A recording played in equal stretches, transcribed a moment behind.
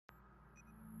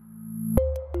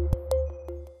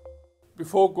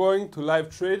Before going to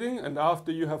live trading and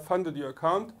after you have funded your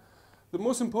account, the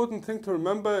most important thing to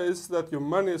remember is that your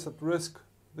money is at risk.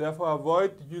 Therefore,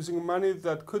 avoid using money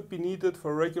that could be needed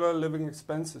for regular living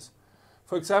expenses.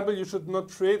 For example, you should not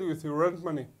trade with your rent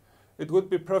money. It would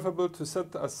be preferable to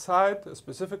set aside a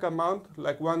specific amount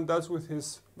like one does with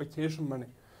his vacation money.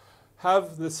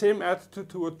 Have the same attitude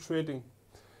toward trading.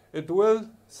 It will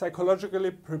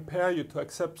psychologically prepare you to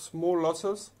accept small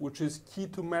losses, which is key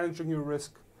to managing your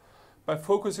risk. By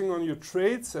focusing on your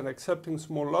trades and accepting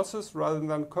small losses rather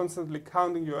than constantly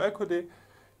counting your equity,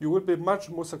 you will be much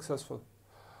more successful.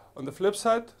 On the flip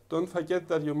side, don't forget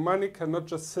that your money cannot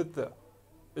just sit there.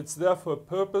 It's there for a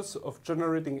purpose of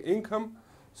generating income,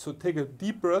 so take a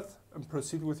deep breath and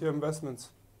proceed with your investments.